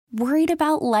Worried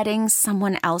about letting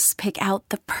someone else pick out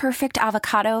the perfect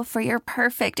avocado for your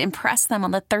perfect impress them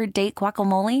on the third date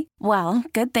guacamole? Well,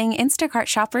 good thing Instacart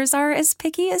shoppers are as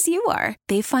picky as you are.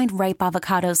 They find ripe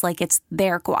avocados like it's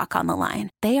their guac on the line.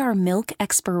 They are milk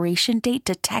expiration date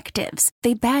detectives.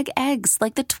 They bag eggs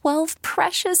like the 12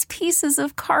 precious pieces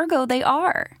of cargo they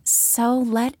are. So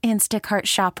let Instacart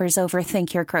shoppers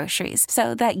overthink your groceries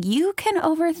so that you can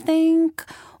overthink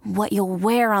what you'll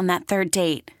wear on that third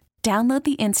date. Download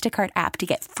the Instacart app to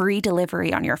get free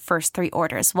delivery on your first 3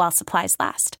 orders while supplies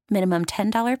last. Minimum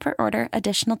 $10 per order.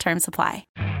 Additional terms apply.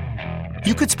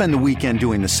 You could spend the weekend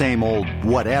doing the same old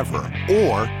whatever,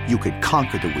 or you could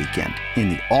conquer the weekend in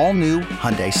the all-new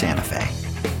Hyundai Santa Fe.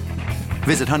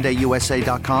 Visit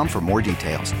HyundaiUSA.com for more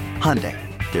details. Hyundai,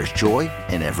 there's joy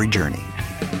in every journey.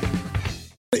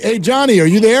 Hey, Johnny, are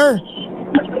you there?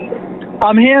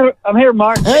 I'm here,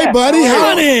 Mark. Hey, buddy.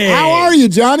 How are you,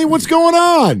 Johnny? What's going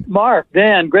on? Mark,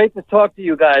 Dan, great to talk to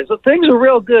you guys. Things are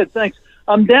real good, thanks.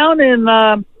 I'm down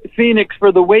in Phoenix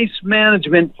for the waste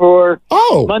management for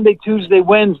Monday, Tuesday,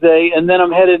 Wednesday, and then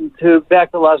I'm headed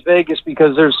back to Las Vegas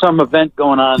because there's some event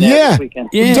going on there this weekend.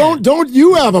 Yeah. Don't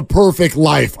you have a perfect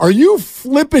life? Are you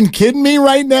flipping kidding me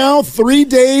right now? 3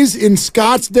 days in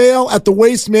Scottsdale at the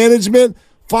waste management,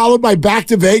 followed by back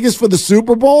to Vegas for the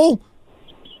Super Bowl?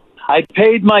 I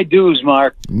paid my dues,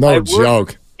 Mark. No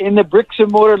joke. In the bricks and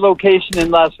mortar location in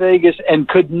Las Vegas and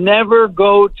could never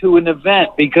go to an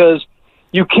event because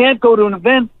you can't go to an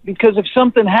event because if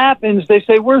something happens, they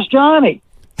say, "Where's Johnny?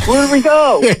 Where do we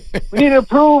go? We need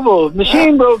approval.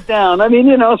 Machine broke down." I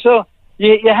mean, so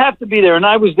you have to be there. And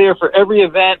I was there for every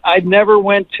event. I never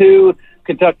went to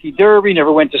Kentucky Derby,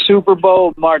 never went to Super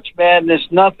Bowl, March Madness,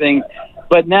 nothing.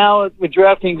 But now with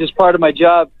DraftKings, it's part of my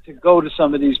job to go to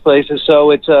some of these places.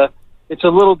 So it's a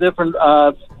little different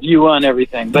view on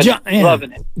everything, but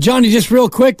loving it. Johnny, just real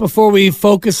quick before we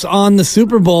focus on the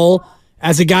Super Bowl,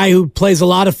 as a guy who plays a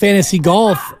lot of fantasy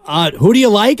golf, who do you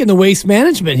like in the waste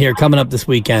management here coming up this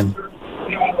weekend?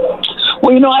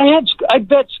 Well, I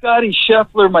bet Scotty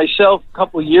Scheffler myself a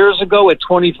couple of years ago at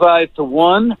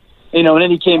 25-1, and then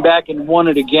he came back and won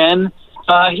it again.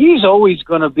 He's always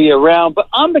going to be around, but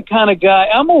I'm the kind of guy,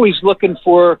 I'm always looking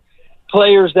for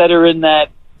players that are in that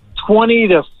 20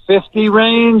 to 50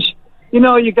 range.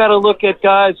 You got to look at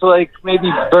guys like maybe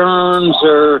Burns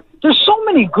or there's so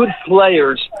many good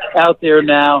players out there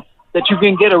now that you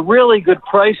can get a really good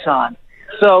price on.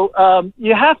 So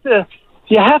you have to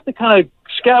kind of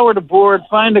scour the board,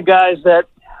 find the guys that,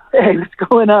 hey, what's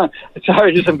going on?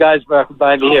 Sorry, just some guys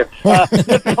behind me here.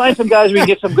 Find some guys we can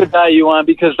get some good value on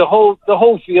because the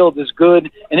whole field is good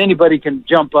and anybody can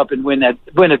jump up and win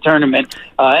a tournament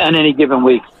on any given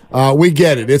week. We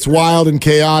get it. It's wild and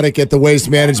chaotic at the Waste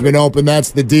Management Open.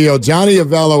 That's the deal. Johnny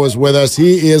Avello is with us.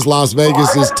 He is Las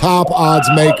Vegas's top odds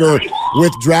maker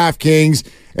with DraftKings.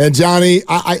 And Johnny,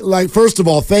 I first of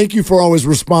all, thank you for always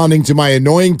responding to my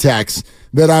annoying texts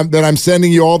that I'm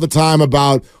sending you all the time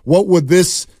about what would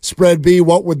this spread be,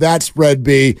 what would that spread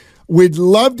be. We'd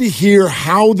love to hear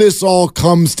how this all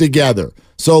comes together.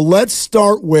 So let's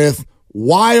start with,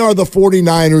 why are the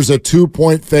 49ers a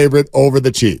 2-point favorite over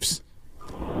the Chiefs?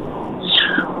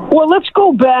 Well, let's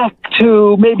go back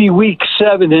to maybe week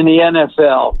 7 in the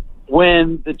NFL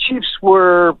when the Chiefs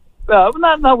were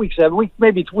not week 7,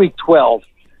 maybe week 12,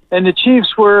 and the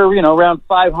Chiefs were around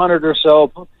 500 or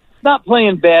so, not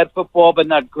playing bad football but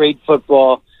not great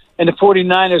football, and the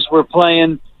 49ers were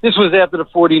playing. This was after the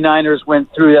 49ers went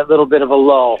through that little bit of a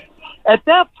lull. At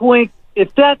that point,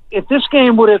 if this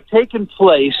game would have taken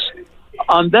place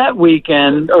on that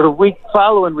weekend or the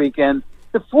following weekend,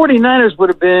 the 49ers would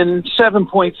have been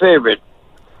 7-point favorite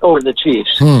over the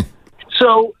Chiefs.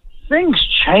 So things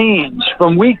change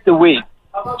from week to week.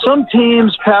 Some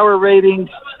teams' power rating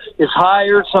is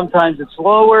higher, sometimes it's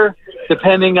lower,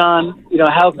 depending on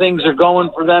how things are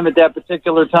going for them at that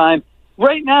particular time.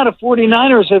 Right now, the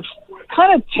 49ers have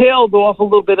kind of tailed off a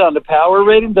little bit on the power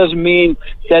rating. Doesn't mean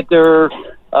that they're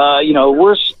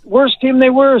worst team they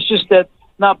were. It's just that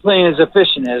not playing as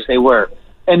efficient as they were.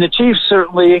 And the Chiefs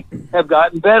certainly have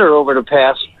gotten better over the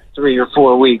past 3 or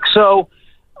 4 weeks. So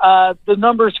the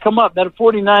numbers come up. Now the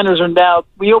 49ers are now,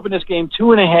 we opened this game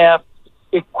 2.5.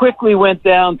 It quickly went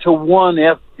down to 1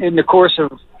 in the course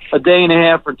of a day and a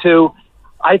half or two.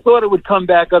 I thought it would come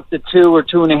back up to 2 or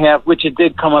 2.5, which it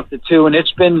did come up to 2, and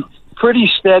it's been pretty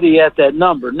steady at that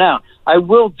number. Now, I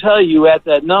will tell you at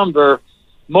that number,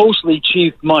 mostly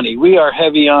Chief money. We are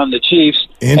heavy on the Chiefs,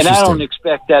 and I don't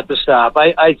expect that to stop.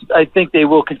 I think they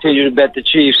will continue to bet the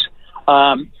Chiefs,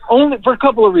 only for a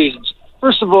couple of reasons.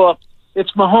 First of all,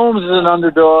 it's Mahomes as an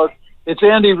underdog. It's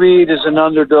Andy Reid as an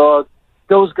underdog.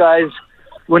 Those guys,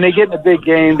 when they get in a big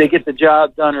game, they get the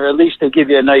job done, or at least they give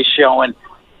you a nice showing.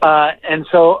 And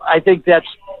so I think that's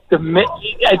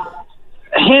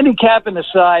handicapping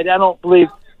aside, I don't believe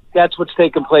that's what's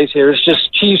taking place here. It's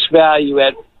just Chiefs value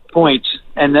at points,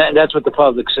 and that's what the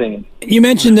public's saying. You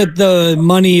mentioned that the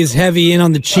money is heavy in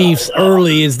on the Chiefs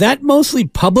early. Is that mostly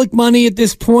public money at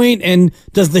this point? And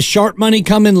does the sharp money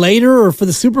come in later, or for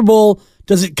the Super Bowl,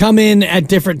 does it come in at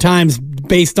different times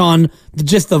based on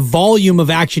just the volume of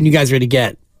action you guys are going to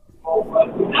get?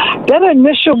 That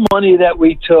initial money that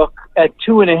we took at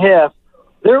 2.5,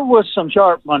 there was some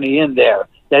sharp money in there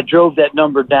that drove that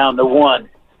number down to 1.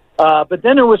 But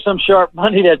then there was some sharp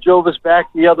money that drove us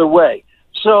back the other way.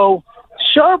 So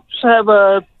sharps have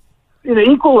a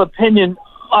equal opinion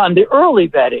on the early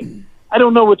betting. I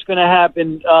don't know what's going to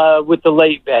happen with the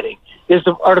late betting.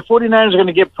 Are the 49ers going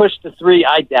to get pushed to 3?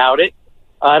 I doubt it.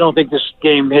 I don't think this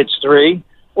game hits 3.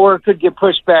 Or it could get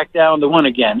pushed back down to 1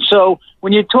 again. So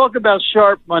when you talk about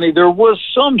sharp money, there was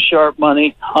some sharp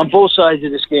money on both sides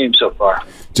of this game so far.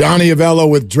 Johnny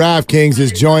Avello with DraftKings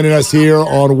is joining us here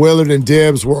on Willard and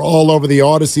Dibs. We're all over the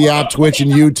Odyssey app, Twitch, and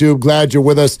YouTube. Glad you're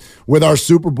with us with our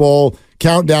Super Bowl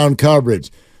countdown coverage.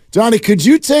 Johnny, could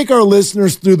you take our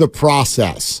listeners through the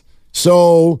process?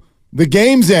 So the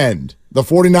game's end. The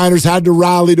 49ers had to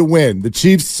rally to win. The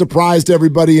Chiefs surprised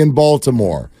everybody in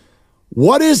Baltimore.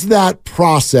 What is that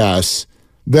process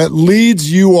that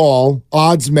leads you all,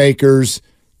 odds makers,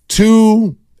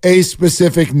 to a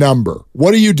specific number?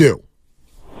 What do you do?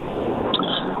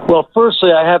 Well,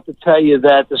 firstly, I have to tell you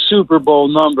that the Super Bowl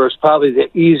number is probably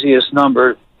the easiest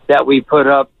number that we put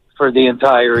up for the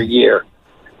entire year.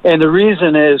 And the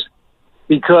reason is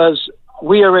because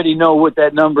we already know what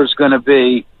that number is going to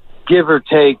be, give or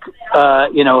take, a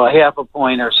half a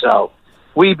point or so.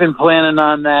 We've been planning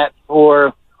on that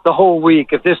for the whole week.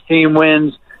 If this team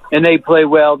wins and they play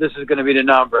well, this is going to be the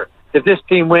number. If this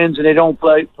team wins and they don't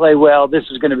play well, this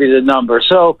is going to be the number.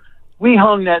 So we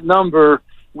hung that number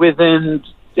within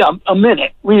a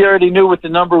minute. We already knew what the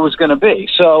number was going to be.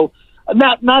 So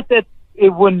not that it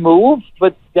wouldn't move,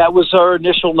 but that was our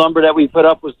initial number that we put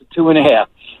up was the 2.5.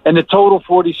 And the total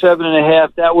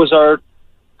 47.5, that was our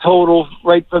total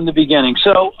right from the beginning.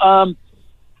 So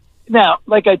now,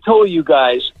 like I told you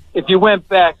guys, if you went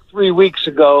back 3 weeks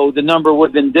ago, the number would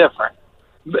have been different,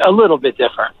 a little bit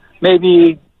different.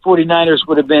 Maybe 49ers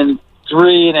would have been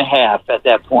 3.5 at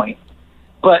that point.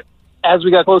 But as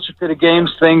we got closer to the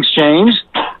games, things changed.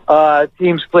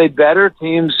 Teams played better.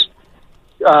 Teams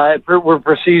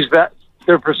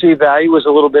their perceived value was a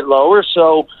little bit lower,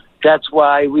 so that's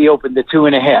why we opened the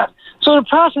 2.5. So the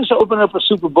process of opening up a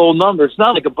Super Bowl number, it's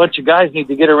not like a bunch of guys need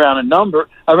to get around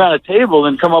a table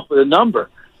and come up with a number.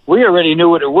 We already knew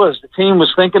what it was. The team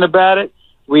was thinking about it.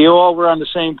 We all were on the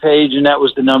same page, and that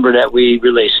was the number that we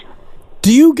released.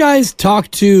 Do you guys talk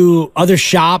to other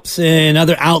shops and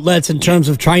other outlets in terms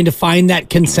of trying to find that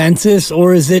consensus,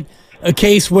 or is it a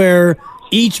case where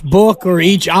each book or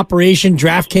each operation,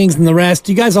 DraftKings and the rest,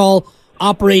 you guys all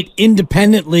operate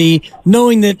independently,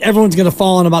 knowing that everyone's going to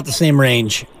fall in about the same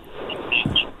range?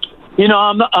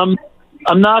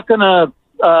 I'm not going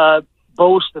to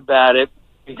boast about it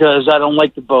because I don't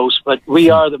like to boast, but we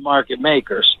are the market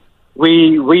makers.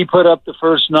 We put up the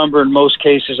first number in most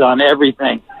cases on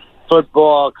everything,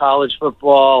 football, college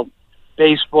football,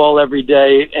 baseball every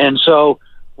day, and so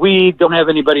we don't have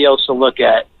anybody else to look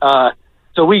at.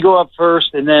 So we go up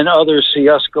first, and then others see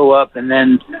us go up, and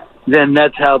then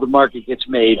that's how the market gets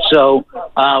made. So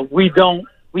we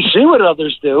see what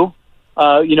others do.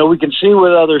 We can see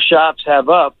what other shops have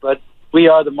up, but we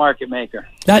are the market maker.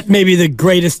 That may be the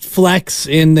greatest flex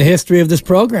in the history of this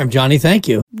program, Johnny. Thank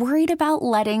you. Worried about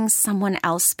letting someone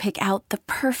else pick out the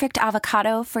perfect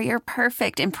avocado for your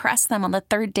perfect impress them on the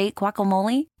third date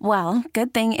guacamole? Well,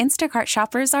 good thing Instacart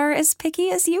shoppers are as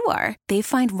picky as you are. They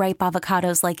find ripe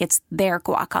avocados like it's their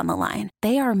guac on the line.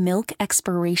 They are milk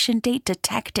expiration date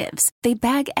detectives. They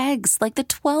bag eggs like the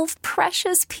 12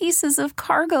 precious pieces of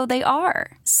cargo they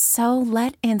are. So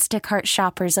let Instacart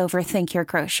shoppers overthink your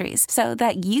groceries so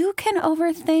that you can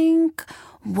overthink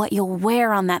what you'll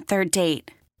wear on that third date.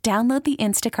 Download the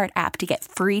Instacart app to get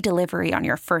free delivery on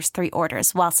your first 3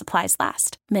 orders while supplies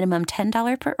last. Minimum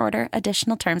 $10 per order.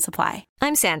 Additional terms apply.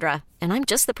 I'm Sandra, and I'm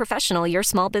just the professional your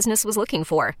small business was looking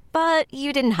for. But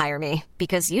you didn't hire me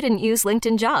because you didn't use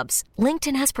LinkedIn Jobs.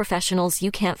 LinkedIn has professionals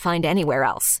you can't find anywhere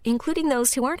else, including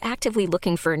those who aren't actively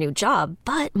looking for a new job,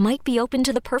 but might be open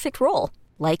to the perfect role,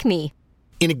 like me.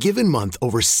 In a given month,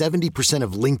 over 70%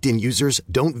 of LinkedIn users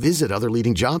don't visit other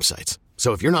leading job sites.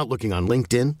 So if you're not looking on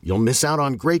LinkedIn, you'll miss out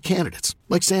on great candidates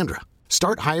like Sandra.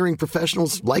 Start hiring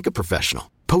professionals like a professional.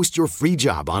 Post your free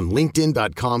job on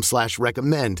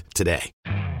linkedin.com/recommend today.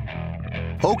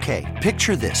 Okay,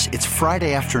 picture this. It's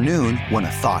Friday afternoon when a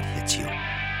thought hits you.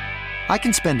 I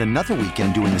can spend another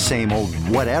weekend doing the same old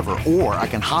whatever, or I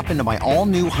can hop into my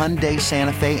all-new Hyundai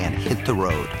Santa Fe and hit the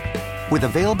road. With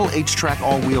available H-Track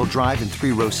all-wheel drive and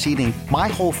 3-row seating, my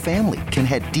whole family can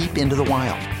head deep into the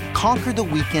wild. Conquer the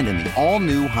weekend in the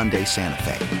all-new Hyundai Santa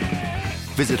Fe.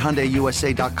 Visit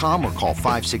HyundaiUSA.com or call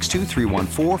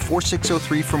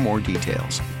 562-314-4603 for more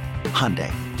details.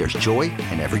 Hyundai, there's joy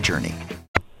in every journey.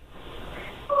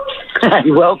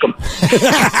 You're welcome.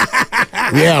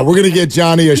 Yeah, we're going to get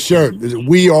Johnny a shirt.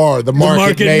 We are the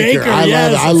market maker.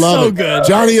 I love it. Good.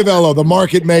 Johnny Avello, the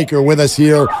market maker, with us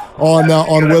here on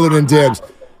Willard and Dibs.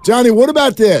 Johnny, what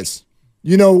about this?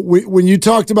 You know, when you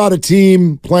talked about a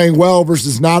team playing well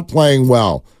versus not playing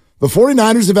well, the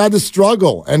 49ers have had to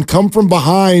struggle and come from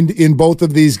behind in both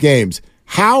of these games.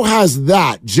 How has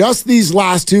that, just these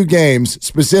last two games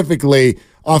specifically,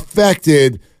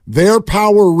 affected their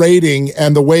power rating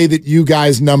and the way that you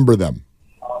guys number them?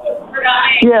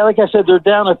 Yeah, like I said, they're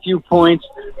down a few points.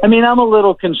 I mean, I'm a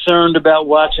little concerned about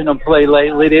watching them play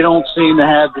lately. They don't seem to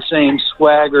have the same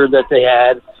swagger that they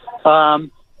had.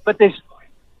 But the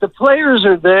players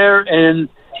are there, and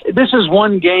this is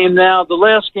one game now. The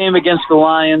last game against the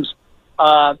Lions,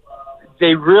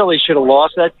 they really should have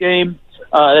lost that game.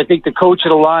 I think the coach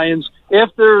of the Lions,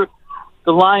 after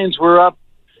the Lions were up,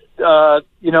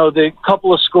 the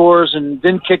couple of scores and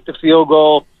didn't kick the field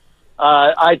goal,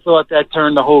 I thought that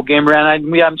turned the whole game around.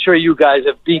 I'm sure you guys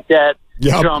have beat that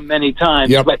drum many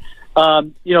times. Yep. But,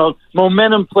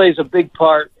 momentum plays a big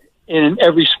part in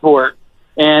every sport.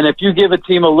 And if you give a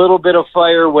team a little bit of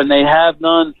fire when they have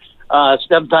none,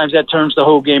 sometimes that turns the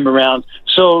whole game around.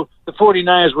 So the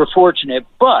 49ers were fortunate.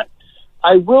 But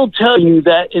I will tell you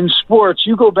that in sports,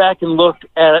 you go back and look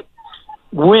at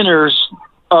winners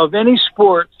of any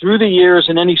sport through the years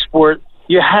in any sport,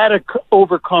 you had to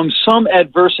overcome some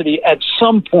adversity at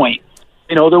some point.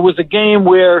 You know, there was a game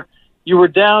where you were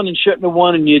down and shouldn't have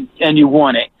won, and you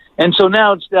won it. And so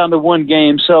now it's down to one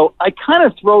game. So I kind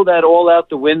of throw that all out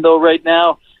the window right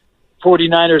now.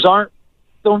 49ers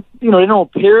they don't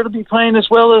appear to be playing as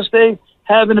well as they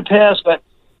have in the past, but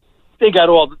they've got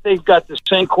the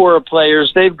same core of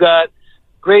players. They've got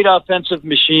great offensive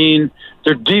machine.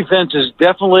 Their defense is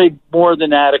definitely more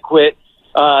than adequate.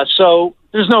 So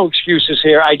there's no excuses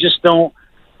here. I just don't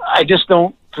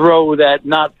throw that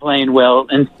not playing well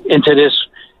into this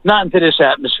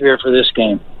atmosphere for this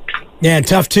game. Yeah,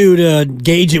 tough too to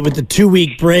gauge it with the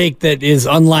 2-week break that is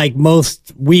unlike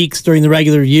most weeks during the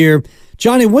regular year.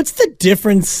 Johnny, what's the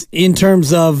difference in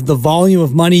terms of the volume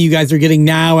of money you guys are getting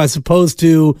now as opposed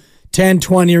to 10,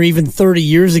 20, or even 30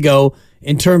 years ago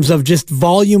in terms of just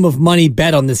volume of money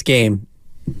bet on this game?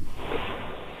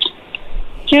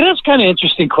 Yeah, that's kind of an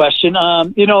interesting question.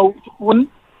 When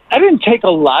I didn't take a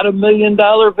lot of $1 million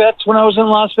bets when I was in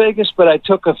Las Vegas, but I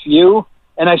took a few,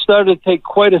 and I started to take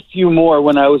quite a few more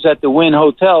when I was at the Wynn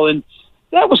Hotel, and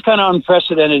that was kind of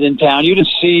unprecedented in town. You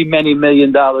didn't see many $1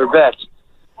 million bets.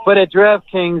 But at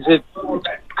DraftKings, it's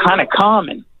kind of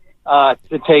common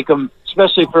to take them,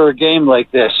 especially for a game like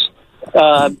this.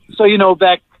 Back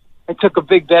I took a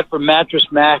big bet for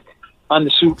Mattress Mac on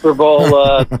the Super Bowl,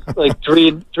 like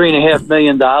 $3.5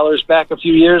 million back a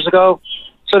few years ago.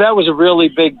 So that was a really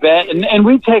big bet. And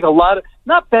we take a lot of,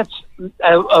 not bets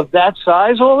of that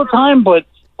size all the time, but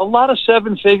a lot of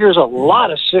 7 figures, a lot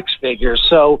of 6 figures.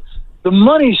 So the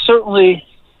money certainly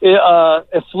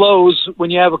it flows when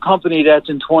you have a company that's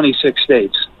in 26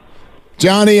 states.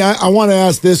 Johnny, I want to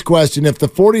ask this question. If the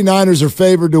 49ers are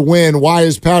favored to win, why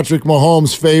is Patrick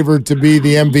Mahomes favored to be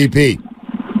the MVP?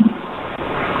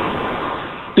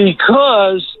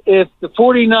 Because if the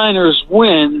 49ers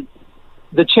win,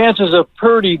 the chances of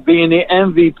Purdy being the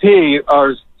MVP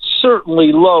are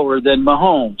certainly lower than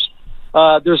Mahomes.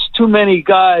 There's too many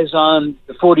guys on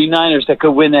the 49ers that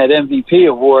could win that MVP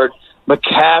award.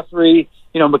 McCaffrey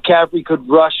could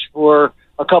rush for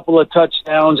a couple of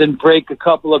touchdowns and break a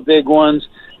couple of big ones.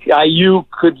 Ayuk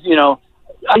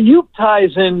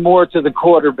ties in more to the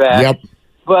quarterback. Yep.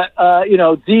 But,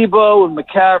 Debo and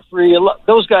McCaffrey,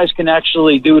 those guys can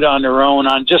actually do it on their own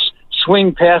on just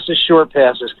swing passes, short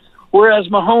passes. Whereas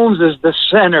Mahomes is the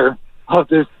center of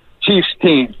the Chiefs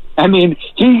team. I mean,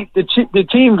 the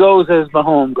team goes as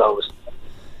Mahomes goes.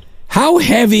 How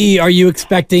heavy are you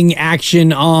expecting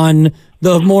action on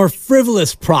the more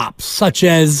frivolous props, such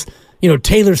as,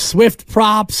 Taylor Swift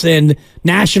props and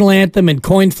national anthem and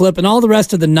coin flip and all the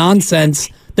rest of the nonsense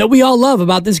that we all love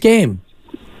about this game?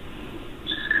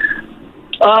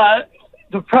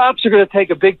 the props are going to take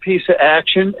a big piece of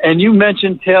action. And you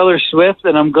mentioned Taylor Swift,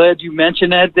 and I'm glad you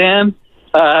mentioned that, Dan,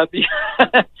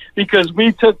 because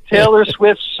we took Taylor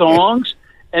Swift's songs,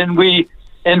 and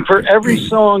for every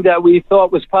song that we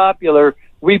thought was popular,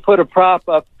 we put a prop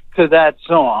up to that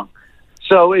song.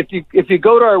 So if you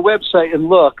go to our website and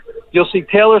look, you'll see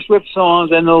Taylor Swift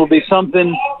songs, and there'll be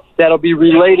something that'll be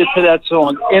related to that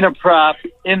song in a prop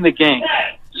in the game.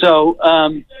 So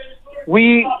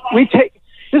we take.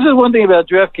 This is one thing about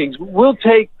DraftKings. We'll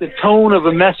take the tone of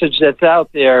a message that's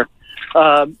out there,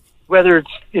 whether it's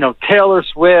Taylor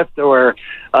Swift or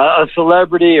a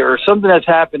celebrity or something that's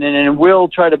happening, and we'll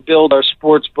try to build our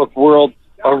sportsbook world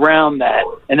around that.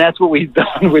 And that's what we've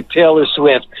done with Taylor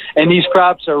Swift. And these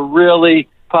props are really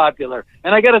popular.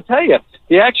 And I got to tell you,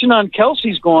 the action on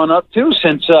Kelsey's gone up too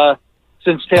since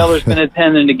Taylor's been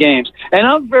attending the games. And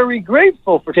I'm very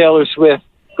grateful for Taylor Swift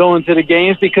going to the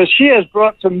games because she has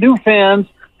brought some new fans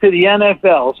to the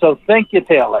NFL. So thank you,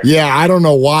 Taylor. Yeah, I don't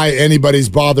know why anybody's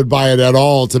bothered by it at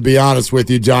all, to be honest with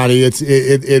you, Johnny.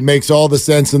 It makes all the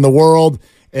sense in the world,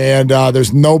 and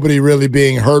there's nobody really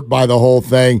being hurt by the whole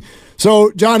thing.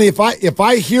 So, Johnny, if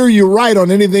I hear you right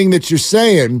on anything that you're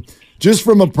saying, just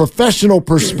from a professional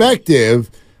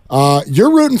perspective,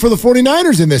 you're rooting for the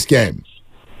 49ers in this game.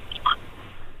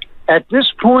 At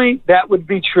this point, that would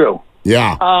be true.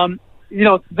 Yeah.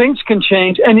 Things can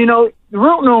change. And, the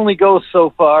rooting only goes so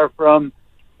far from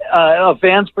a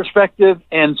fan's perspective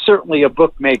and certainly a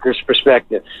bookmaker's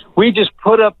perspective. We just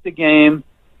put up the game.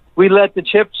 We let the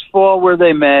chips fall where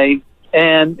they may.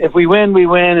 And if we win, we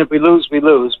win. If we lose, we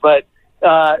lose. But,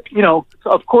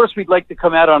 of course, we'd like to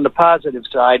come out on the positive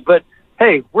side. But,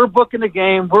 hey, we're booking the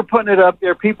game. We're putting it up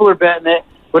there. People are betting it.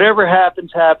 Whatever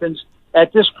happens, happens.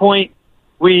 At this point,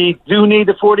 we do need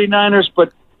the 49ers,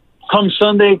 but come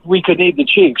Sunday, we could need the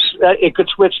Chiefs. It could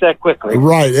switch that quickly.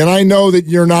 Right, and I know that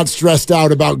you're not stressed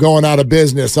out about going out of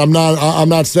business. I'm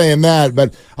not saying that,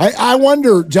 but I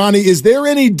wonder, Johnny, is there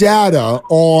any data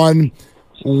on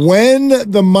when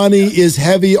the money is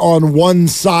heavy on one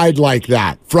side like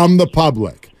that from the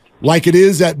public, like it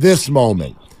is at this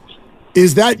moment?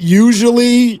 Is that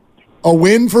usually a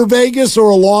win for Vegas or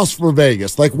a loss for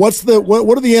Vegas? Like, what are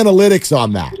the analytics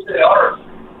on that?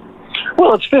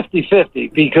 Well, it's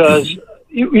 50-50 because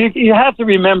you have to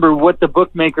remember what the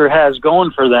bookmaker has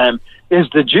going for them is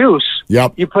the juice.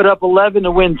 Yep. You put up 11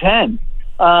 to win 10.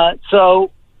 So,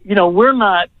 we're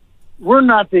not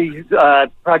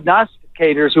the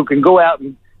prognosticators who can go out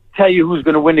and tell you who's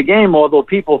going to win the game, although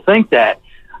people think that.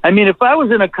 I mean, if I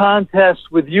was in a contest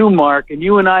with you, Mark, and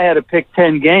you and I had to pick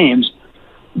 10 games,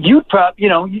 you'd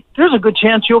there's a good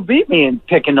chance you'll beat me in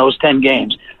picking those 10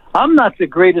 games. I'm not the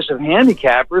greatest of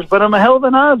handicappers, but I'm a hell of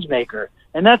an odds maker.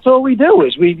 And that's all we do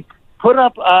is we put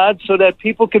up odds so that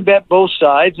people can bet both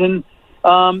sides. And,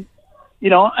 I'm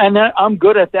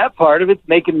good at that part of it,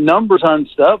 making numbers on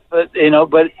stuff. But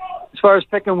as far as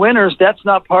picking winners, that's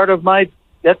not part of my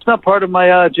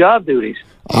job duties.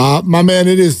 My man,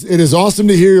 it is awesome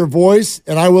to hear your voice,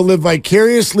 and I will live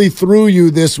vicariously through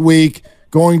you this week,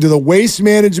 going to the Waste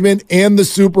Management and the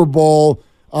Super Bowl.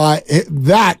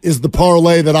 That is the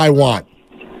parlay that I want.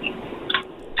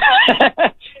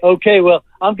 Okay, well,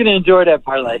 I'm going to enjoy that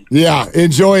parlay. Yeah,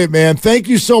 enjoy it, man. Thank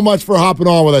you so much for hopping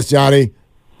on with us, Johnny.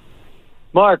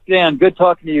 Mark, Dan, good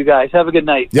talking to you guys. Have a good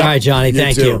night. Yep. All right, Johnny,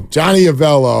 thank you. Johnny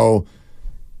Avello,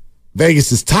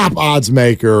 Vegas' top odds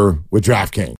maker with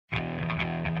DraftKings.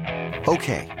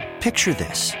 Okay, picture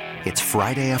this. It's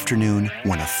Friday afternoon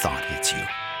when a thought hits you.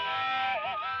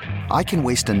 I can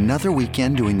waste another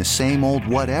weekend doing the same old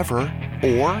whatever,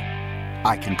 or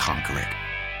I can conquer it.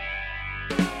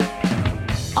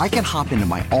 I can hop into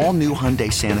my all-new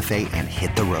Hyundai Santa Fe and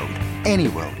hit the road. Any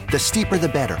road. The steeper, the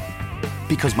better.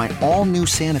 Because my all-new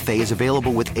Santa Fe is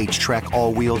available with H-Track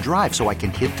all-wheel drive, so I can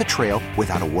hit the trail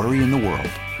without a worry in the world.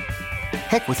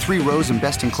 Heck, with 3 rows and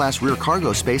best-in-class rear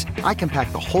cargo space, I can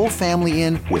pack the whole family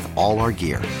in with all our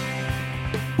gear.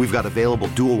 We've got available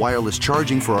dual wireless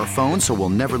charging for our phones, so we'll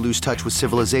never lose touch with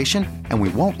civilization, and we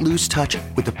won't lose touch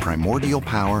with the primordial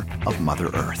power of Mother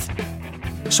Earth.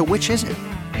 So which is it?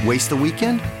 Waste the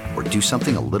weekend or do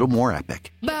something a little more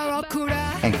epic?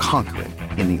 And conquer it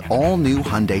in the all-new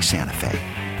Hyundai Santa Fe.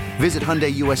 Visit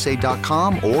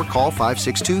HyundaiUSA.com or call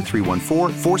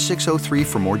 562-314-4603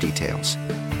 for more details.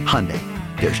 Hyundai,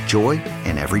 there's joy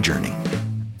in every journey.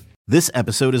 This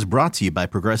episode is brought to you by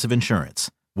Progressive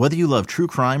Insurance. Whether you love true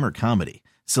crime or comedy,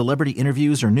 celebrity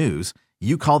interviews or news,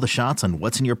 you call the shots on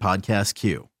what's in your podcast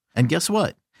queue. And guess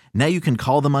what? Now you can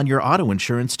call them on your auto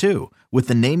insurance too with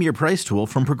the Name Your Price tool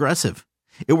from Progressive.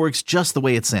 It works just the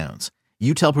way it sounds.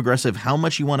 You tell Progressive how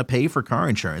much you want to pay for car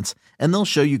insurance, and they'll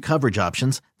show you coverage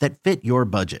options that fit your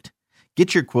budget.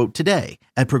 Get your quote today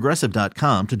at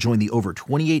Progressive.com to join the over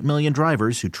 28 million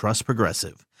drivers who trust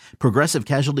Progressive. Progressive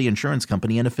Casualty Insurance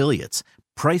Company and Affiliates.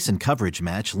 Price and coverage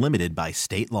match limited by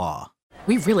state law.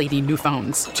 We really need new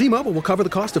phones. T-Mobile will cover the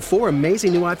cost of 4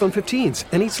 amazing new iPhone 15s,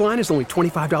 and each line is only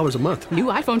 $25 a month. New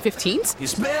iPhone 15s?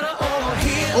 It's better over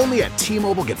here. Only at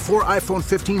T-Mobile, get 4 iPhone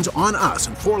 15s on us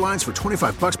and 4 lines for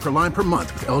 $25 per line per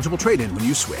month with eligible trade-in when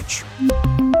you switch.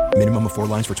 Minimum of 4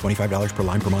 lines for $25 per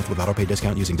line per month with autopay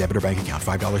discount using debit or bank account.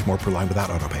 $5 more per line without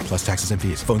autopay, plus taxes and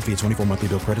fees. Phone fee at 24 monthly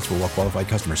bill credits for well-qualified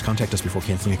customers. Contact us before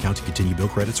canceling account to continue bill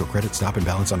credits or credit stop and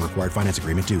balance on required finance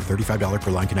agreement due. $35 per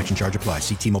line connection charge applies.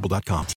 See T-Mobile.com.